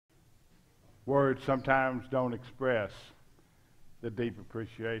Words sometimes don't express the deep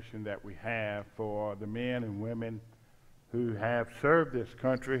appreciation that we have for the men and women who have served this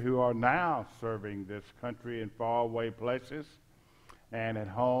country, who are now serving this country in faraway places and at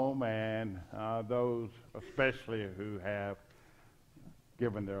home, and those especially who have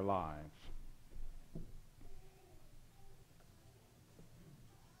given their lives.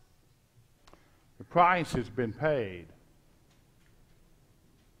 The price has been paid.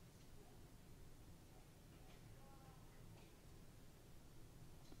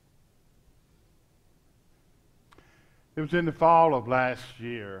 It was in the fall of last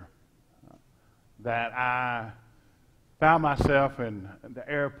year that I found myself in the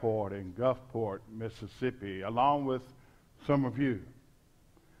airport in Gulfport, Mississippi, along with some of you,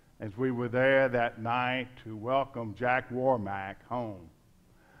 as we were there that night to welcome Jack Womack home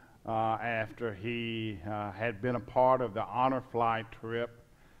after he had been a part of the honor flight trip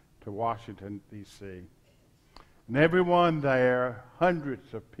to Washington, D.C. And everyone there,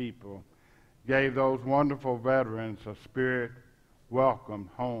 hundreds of people, gave those wonderful veterans a spirit welcome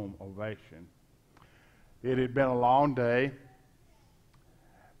home ovation. It had been a long day,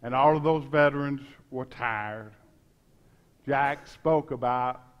 and all of those veterans were tired. Jack spoke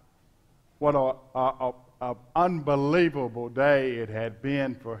about what an unbelievable day it had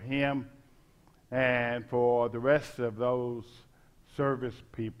been for him and for the rest of those service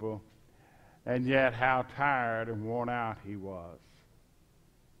people, and yet how tired and worn out he was.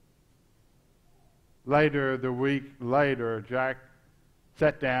 The week later, Jack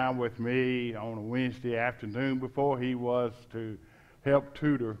sat down with me on a Wednesday afternoon before he was to help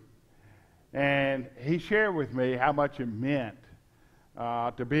tutor, and he shared with me how much it meant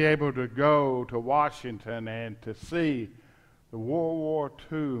to be able to go to Washington and to see the World War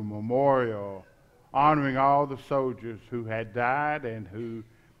II memorial honoring all the soldiers who had died and who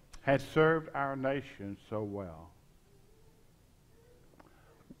had served our nation so well.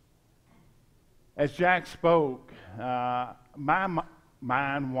 As Jack spoke, my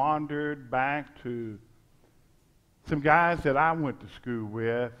mind wandered back to some guys that I went to school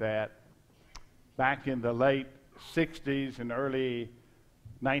with back in the late 60s and early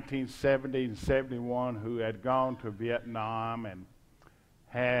 1970s and 71 who had gone to Vietnam, and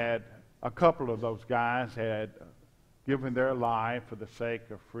had a couple of those guys had given their life for the sake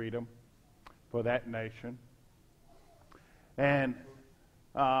of freedom for that nation. And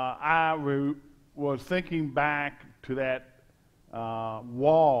I was thinking back to that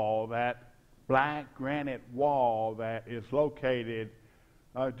wall, that black granite wall that is located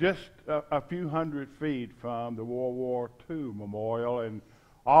just a few hundred feet from the World War II memorial, and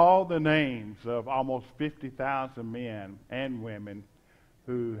all the names of almost 50,000 men and women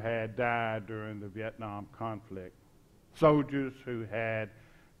who had died during the Vietnam conflict. Soldiers who had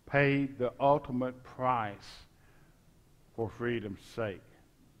paid the ultimate price for freedom's sake.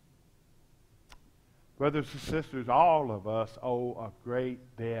 Brothers and sisters, all of us owe a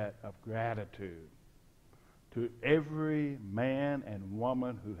great debt of gratitude to every man and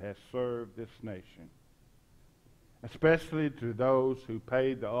woman who has served this nation, especially to those who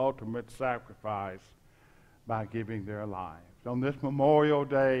paid the ultimate sacrifice by giving their lives. On this Memorial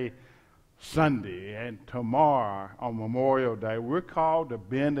Day Sunday and tomorrow on Memorial Day, we're called to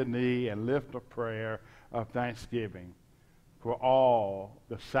bend a knee and lift a prayer of thanksgiving for all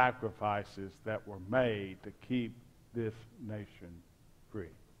the sacrifices that were made to keep this nation free.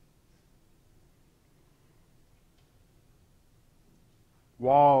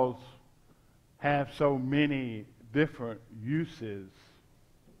 Walls have so many different uses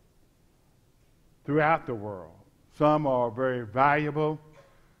throughout the world. Some are very valuable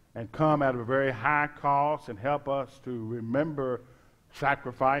and come at a very high cost and help us to remember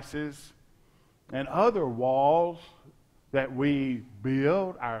sacrifices. And other walls that we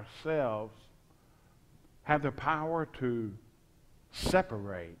build ourselves have the power to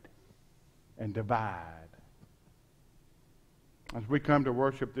separate and divide. As we come to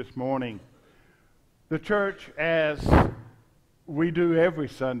worship this morning, the church, as we do every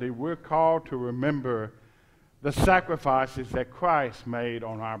Sunday, we're called to remember the sacrifices that Christ made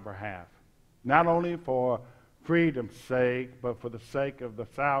on our behalf, not only for freedom's sake, but for the sake of the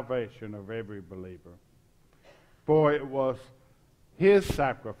salvation of every believer. For it was his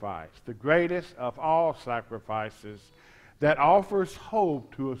sacrifice, the greatest of all sacrifices, that offers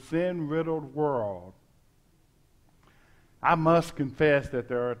hope to a sin-riddled world. I must confess that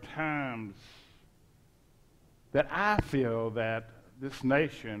there are times that I feel that this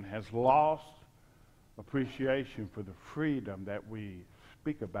nation has lost appreciation for the freedom that we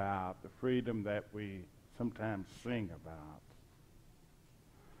speak about, the freedom that we sometimes sing about.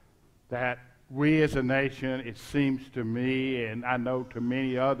 That we as a nation, it seems to me, and I know to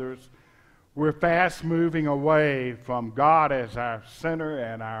many others, we're fast moving away from God as our center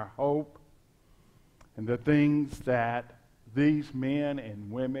and our hope, and the things that these men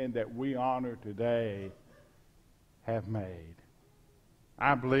and women that we honor today have made.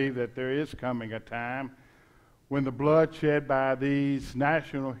 I believe that there is coming a time when the blood shed by these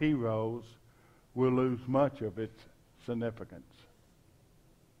national heroes will lose much of its significance.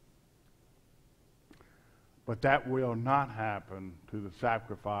 But that will not happen to the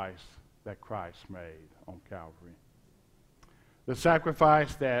sacrifice that Christ made on Calvary. The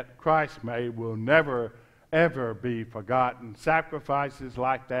sacrifice that Christ made will never, ever be forgotten. Sacrifices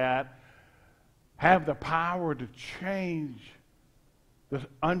like that have the power to change the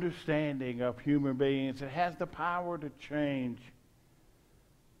understanding of human beings. It has the power to change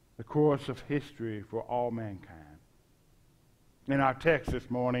the course of history for all mankind. In our text this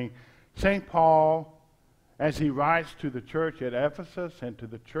morning, St. Paul, as he writes to the church at Ephesus and to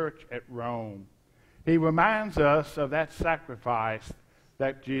the church at Rome, he reminds us of that sacrifice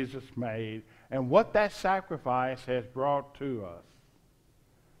that Jesus made and what that sacrifice has brought to us.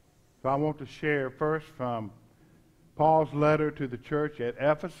 So I want to share first from Paul's letter to the church at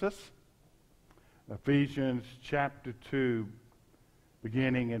Ephesus, Ephesians chapter 2,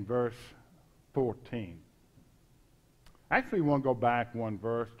 beginning in verse 14. Actually, we want to go back one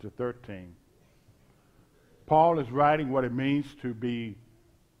verse to 13. Paul is writing what it means to be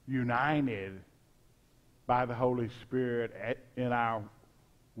united by the Holy Spirit in our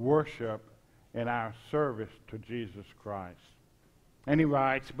worship and our service to Jesus Christ. And he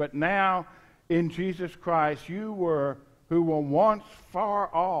writes, "But now in Jesus Christ you who were once far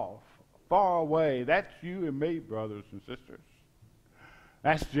off, far away." That's you and me, brothers and sisters.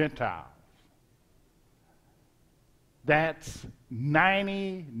 That's Gentiles. That's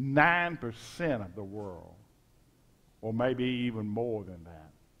 99% of the world, or maybe even more than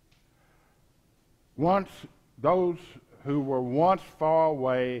that. Those who were once far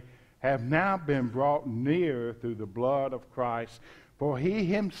away have now been brought near through the blood of Christ, for he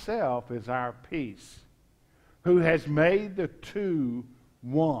himself is our peace, who has made the two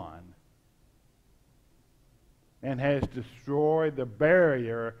one, and has destroyed the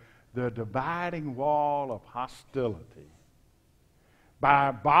barrier, the dividing wall of hostility, by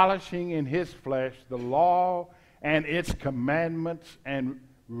abolishing in his flesh the law and its commandments and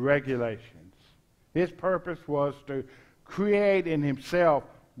regulations. His purpose was to create in himself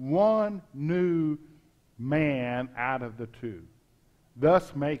one new man out of the two,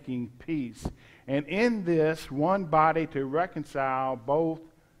 thus making peace, and in this one body to reconcile both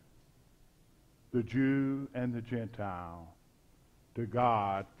the Jew and the Gentile to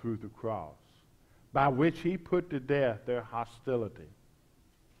God through the cross, by which he put to death their hostility.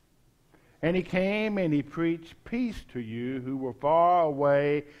 And he came and he preached peace to you who were far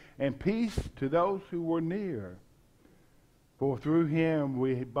away, and peace to those who were near. For through him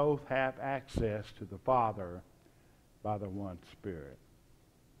we both have access to the Father by the one Spirit.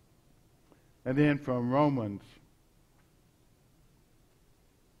 And then from Romans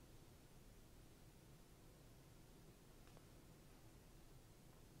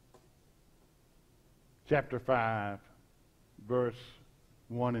chapter 5, verse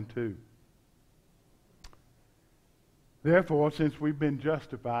 1 and 2. Therefore, since we've been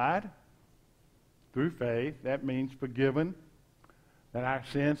justified through faith, that means forgiven, that our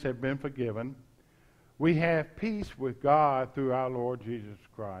sins have been forgiven, we have peace with God through our Lord Jesus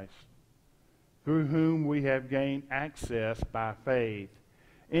Christ, through whom we have gained access by faith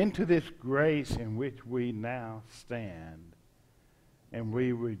into this grace in which we now stand, and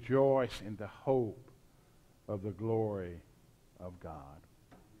we rejoice in the hope of the glory of God.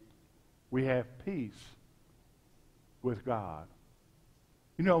 We have peace with God.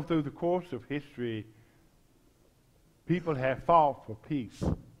 You know, through the course of history, people have fought for peace.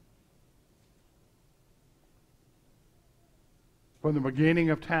 From the beginning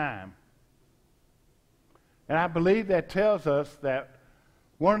of time. And I believe that tells us that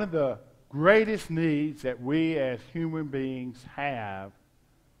one of the greatest needs that we as human beings have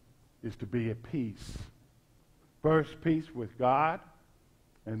is to be at peace. First, peace with God,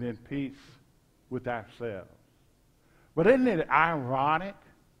 and then peace with ourselves. But isn't it ironic,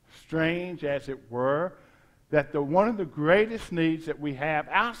 strange as it were, that one of the greatest needs that we have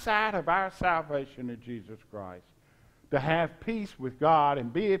outside of our salvation in Jesus Christ, to have peace with God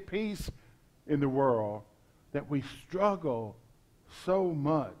and be at peace in the world, that we struggle so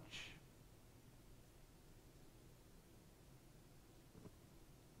much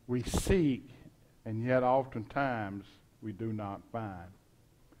we seek, and yet oftentimes we do not find.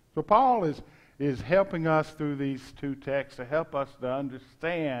 So Paul is is helping us through these two texts to help us to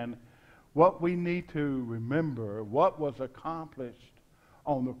understand what we need to remember, what was accomplished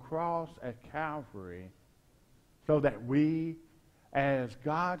on the cross at Calvary, so that we, as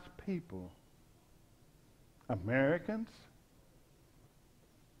God's people, Americans,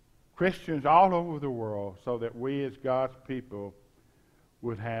 Christians all over the world, so that we as God's people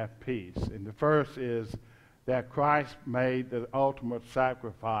would have peace. And the first is that Christ made the ultimate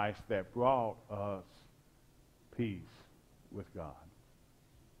sacrifice that brought us peace with God.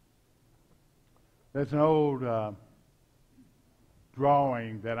 There's an old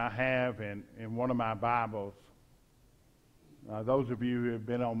drawing that I have in one of my Bibles. Those of you who have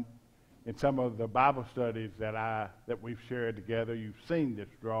been in some of the Bible studies that we've shared together, you've seen this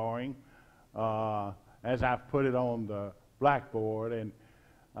drawing as I've put it on the blackboard, and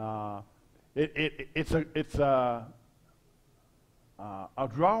it's a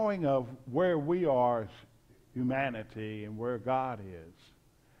drawing of where we are as humanity and where God is.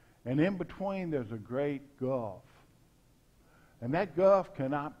 And in between there's a great gulf. And that gulf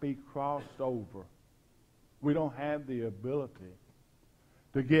cannot be crossed over. We don't have the ability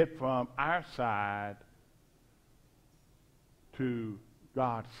to get from our side to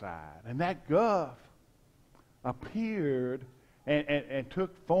God's side. And that gulf appeared and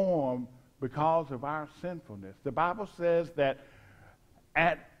took form because of our sinfulness. The Bible says that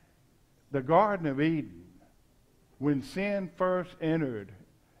at the Garden of Eden, when sin first entered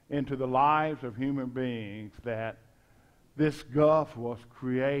into the lives of human beings, that this gulf was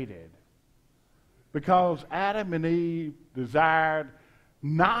created because Adam and Eve desired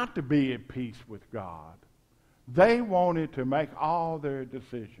not to be at peace with God. They wanted to make all their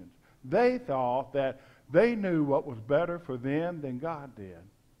decisions. They thought that they knew what was better for them than God did.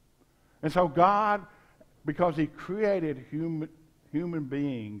 And so God, because he created human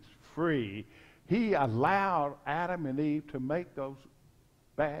beings free, he allowed Adam and Eve to make those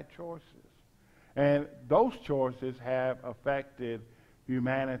bad choices. And those choices have affected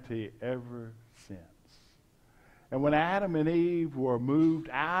humanity ever since. And when Adam and Eve were moved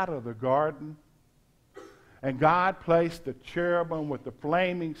out of the garden, and God placed the cherubim with the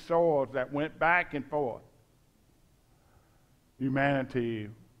flaming swords that went back and forth, humanity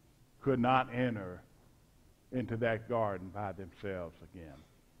could not enter into that garden by themselves again.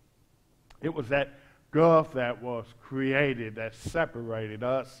 It was that gulf that was created that separated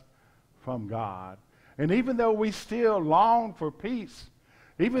us from God. And even though we still longed for peace,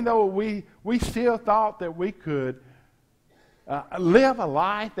 even though we still thought that we could live a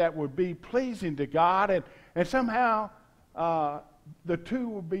life that would be pleasing to God, and somehow the two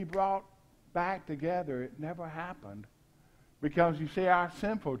would be brought back together, it never happened. Because you see, our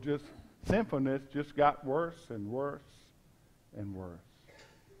sinfulness just got worse and worse and worse.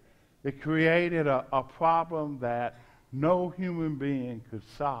 It created a problem that no human being could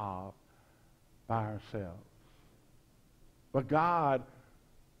solve by ourselves. But God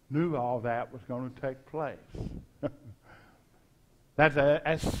knew all that was going to take place.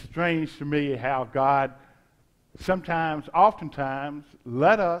 That's strange to me how God oftentimes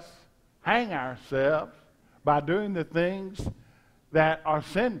let us hang ourselves by doing the things that are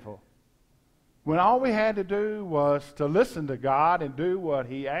sinful, when all we had to do was to listen to God and do what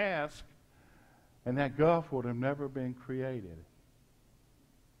he asked, and that gulf would have never been created.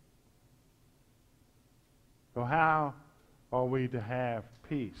 So how are we to have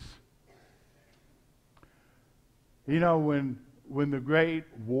peace? You know, when the great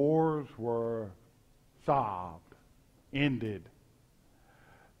wars were solved, ended,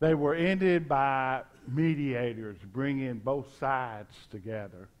 they were ended by mediators bringing both sides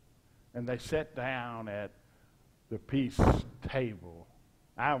together. And they sat down at the peace table.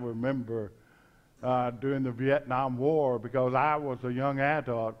 I remember during the Vietnam War, because I was a young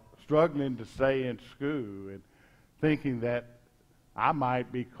adult struggling to stay in school and thinking that I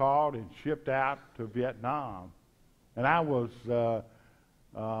might be called and shipped out to Vietnam. And I was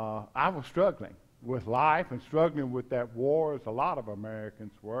struggling with life and struggling with that war, as a lot of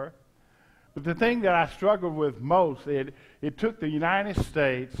Americans were. But the thing that I struggled with most, it took the United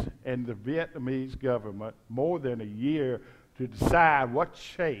States and the Vietnamese government more than a year to decide what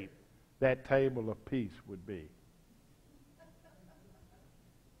shape that table of peace would be.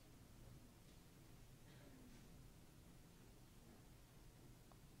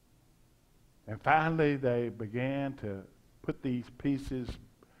 And finally, they began to put these pieces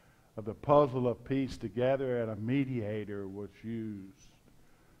of the puzzle of peace together, and a mediator was used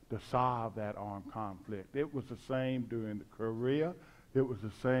to solve that armed conflict. It was the same during the Korea. It was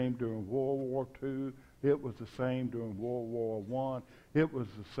the same during World War II. It was the same during World War I. It was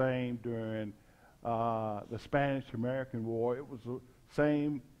the same during the Spanish-American War. It was the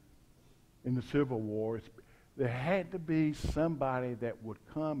same in the Civil War. There had to be somebody that would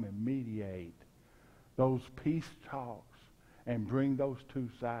come and mediate those peace talks and bring those two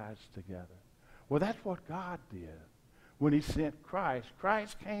sides together. Well, that's what God did when he sent Christ.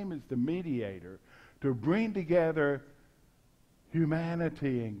 Christ came as the mediator to bring together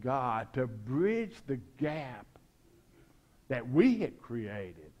humanity and God, to bridge the gap that we had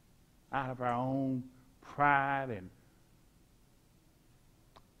created out of our own pride and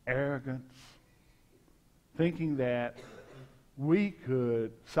arrogance, thinking that we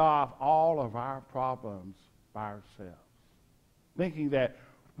could solve all of our problems by ourselves, thinking that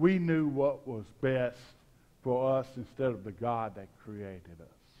we knew what was best for us instead of the God that created us.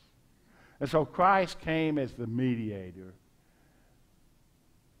 And so Christ came as the mediator.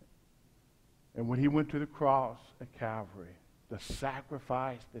 And when he went to the cross at Calvary, the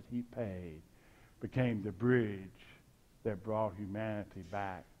sacrifice that he paid became the bridge that brought humanity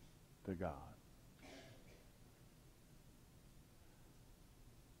back to God.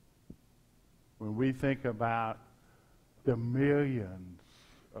 When we think about the millions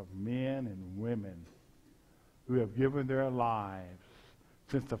of men and women who have given their lives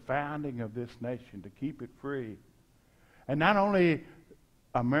since the founding of this nation to keep it free, and not only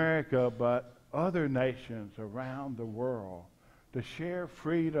America, but other nations around the world, to share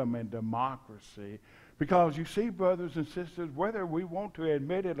freedom and democracy. Because you see, brothers and sisters, whether we want to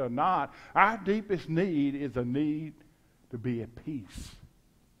admit it or not, our deepest need is a need to be at peace.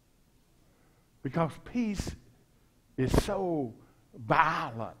 Because peace is so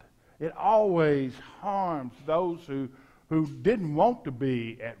violent. It always harms those who didn't want to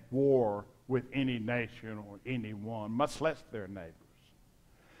be at war with any nation or anyone, much less their neighbors.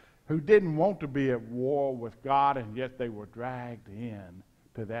 Who didn't want to be at war with God, and yet they were dragged in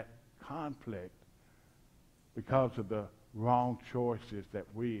to that conflict because of the wrong choices that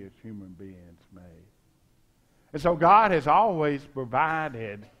we as human beings made. And so God has always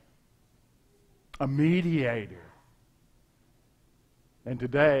provided a mediator. And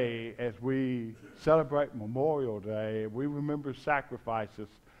today, as we celebrate Memorial Day, we remember sacrifices.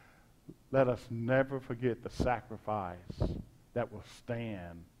 Let us never forget the sacrifice that will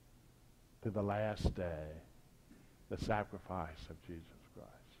stand to the last day, the sacrifice of Jesus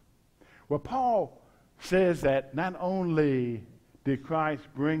Christ. Well, Paul says that not only did Christ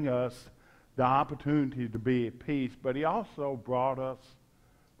bring us the opportunity to be at peace, but he also brought us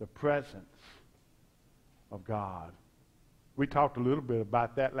the presence of God. We talked a little bit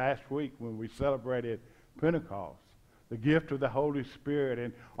about that last week when we celebrated Pentecost, the gift of the Holy Spirit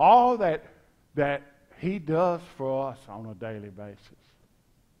and all that he does for us on a daily basis.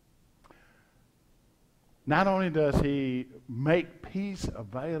 Not only does he make peace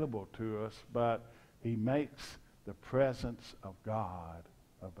available to us, but he makes the presence of God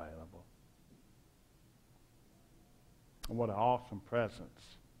available. And what an awesome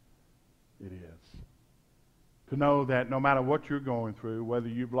presence it is. To know that no matter what you're going through, whether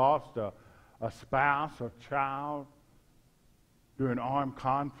you've lost a spouse or child during armed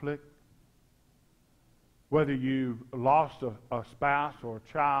conflict, whether you've lost a spouse or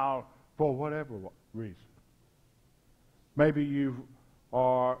a child for whatever reason, maybe you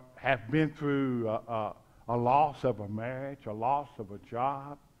have been through a loss of a marriage, a loss of a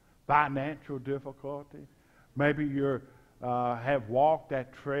job, financial difficulty. Maybe you have walked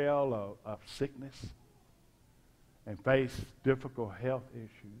that trail of sickness and face difficult health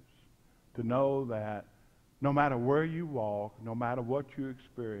issues. To know that no matter where you walk, no matter what you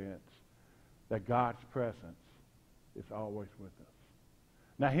experience, that God's presence is always with us.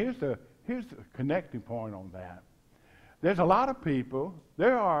 Now here's the connecting point on that. There's a lot of people,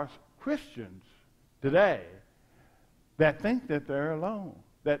 there are Christians today that think that they're alone,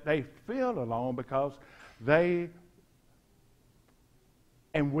 that they feel alone because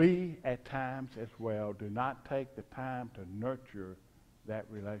and we at times as well do not take the time to nurture that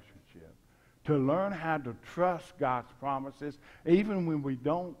relationship, to learn how to trust God's promises even when we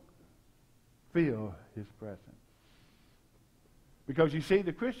don't feel his presence. Because you see,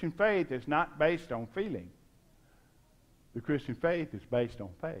 the Christian faith is not based on feeling. The Christian faith is based on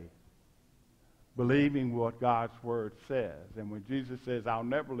faith, believing what God's word says. And when Jesus says, I'll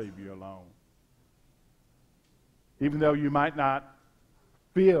never leave you alone, even though you might not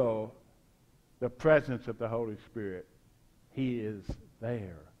feel the presence of the Holy Spirit, he is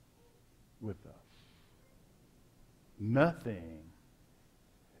there with us. Nothing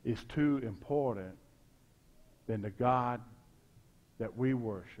is too important than the God that we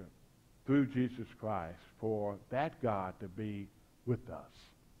worship through Jesus Christ for that God to be with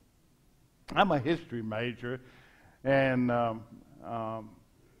us. I'm a history major, and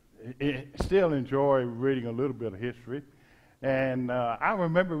still enjoy reading a little bit of history. And I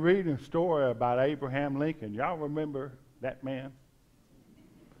remember reading a story about Abraham Lincoln. Y'all remember that man?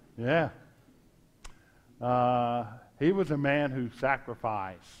 Yeah. He was a man who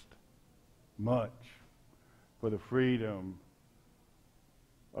sacrificed much for the freedom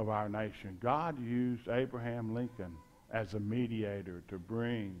of our nation. God used Abraham Lincoln as a mediator to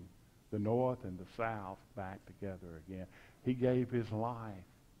bring the North and the South back together again. He gave his life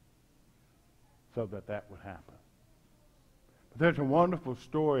so that that would happen. But there's a wonderful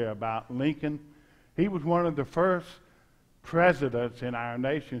story about Lincoln. He was one of the first presidents in our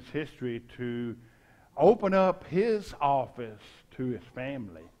nation's history to open up his office to his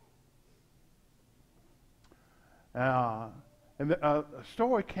family. And a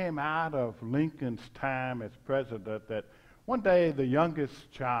story came out of Lincoln's time as president that one day the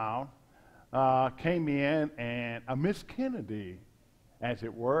youngest child came in, and Miss Kennedy, as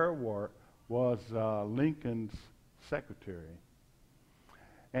it were, was Lincoln's secretary.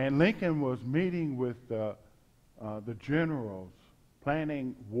 And Lincoln was meeting with the generals,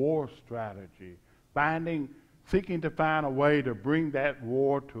 planning war strategy, seeking to find a way to bring that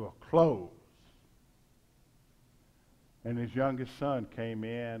war to a close. And his youngest son came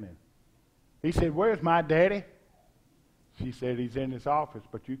in, and he said, "Where's my daddy?" She said, "He's in his office,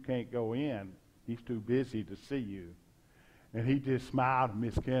 but you can't go in. He's too busy to see you." And he just smiled at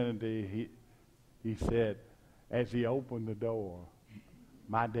Miss Kennedy. He said, as he opened the door,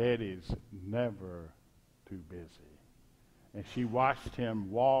 "My daddy's never too busy." And she watched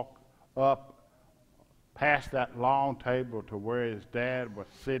him walk up past that long table to where his dad was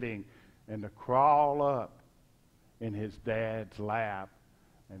sitting, and to crawl up in his dad's lap.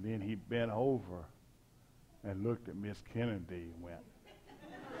 And then he bent over and looked at Miss Kennedy and went,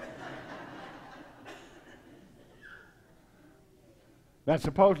 Now,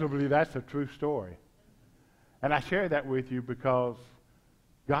 supposedly, that's a true story. And I share that with you because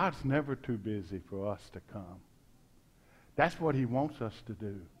God's never too busy for us to come. That's what he wants us to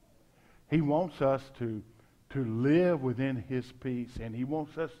do. He wants us to live within his peace, and he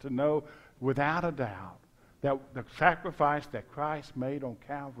wants us to know without a doubt that the sacrifice that Christ made on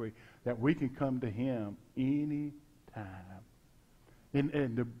Calvary, that we can come to him any time.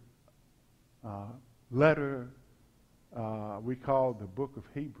 In the letter we call the book of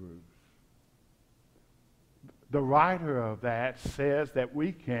Hebrews, the writer of that says that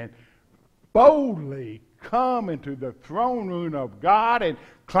we can boldly come into the throne room of God and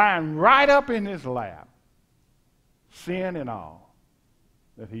climb right up in his lap, sin and all,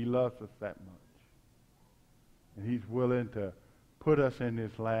 that he loves us that much. And he's willing to put us in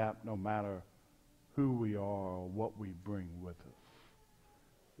his lap no matter who we are or what we bring with us,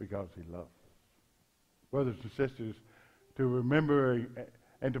 because he loves us. Brothers and sisters, to remember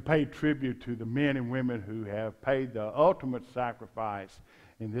and to pay tribute to the men and women who have paid the ultimate sacrifice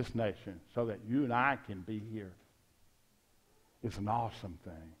in this nation so that you and I can be here, it's an awesome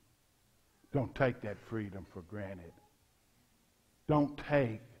thing. Don't take that freedom for granted. Don't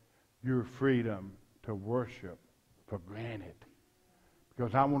take your freedom to worship for granted.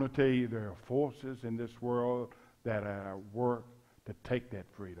 Because I want to tell you, there are forces in this world that are at work to take that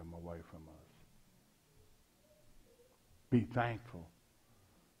freedom away from us. Be thankful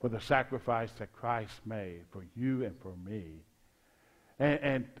for the sacrifice that Christ made for you and for me.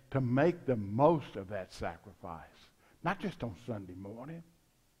 And to make the most of that sacrifice, not just on Sunday morning.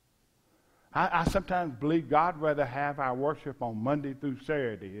 I sometimes believe God would rather have our worship on Monday through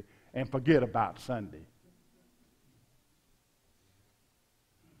Saturday and forget about Sunday.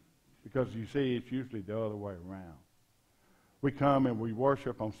 Because you see, it's usually the other way around. We come and we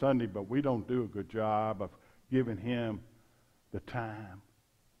worship on Sunday, but we don't do a good job of giving him the time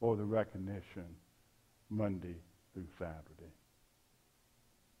or the recognition Monday through Saturday.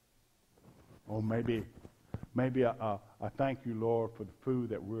 Or maybe a thank you, Lord, for the food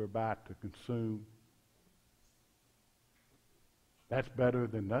that we're about to consume. That's better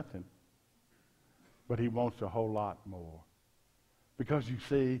than nothing. But he wants a whole lot more. Because you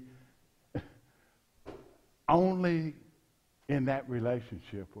see, only in that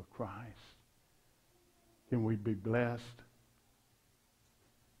relationship with Christ can we be blessed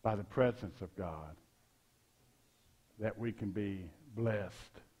by the presence of God, that we can be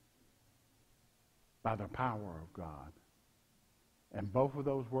blessed by the power of God. And both of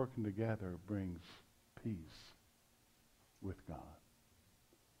those working together brings peace with God.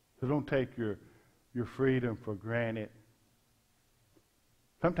 So don't take your freedom for granted.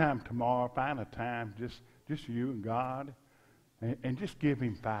 Sometime tomorrow, find a time, just you and God, and just give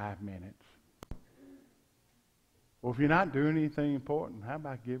him 5 minutes. Well, if you're not doing anything important, how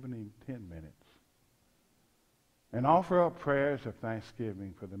about giving him 10 minutes? And offer up prayers of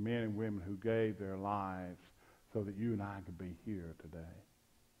thanksgiving for the men and women who gave their lives so that you and I could be here today.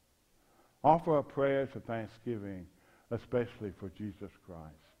 Offer up prayers of thanksgiving, especially for Jesus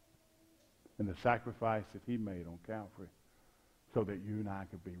Christ and the sacrifice that he made on Calvary so that you and I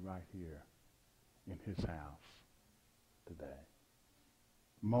could be right here in his house today.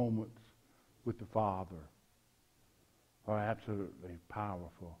 Moments with the Father are absolutely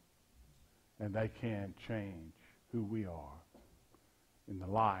powerful, and they can change who we are in the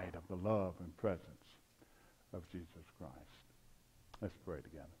light of the love and presence of Jesus Christ. Let's pray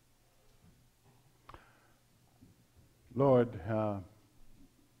together. Lord,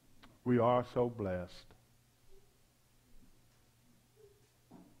 we are so blessed.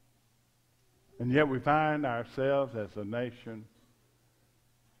 And yet we find ourselves as a nation,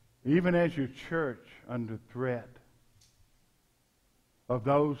 even as your church, under threat of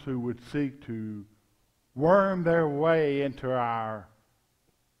those who would seek to worm their way into our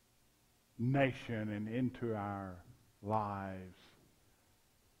nation and into our lives,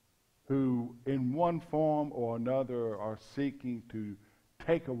 who in one form or another are seeking to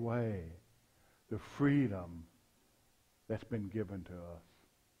take away the freedom that's been given to us.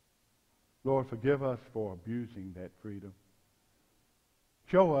 Lord, forgive us for abusing that freedom.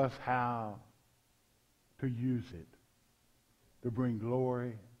 Show us how to use it to bring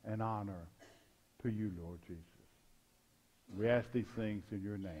glory and honor to you, Lord Jesus. We ask these things in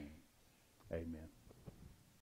your name. Amen.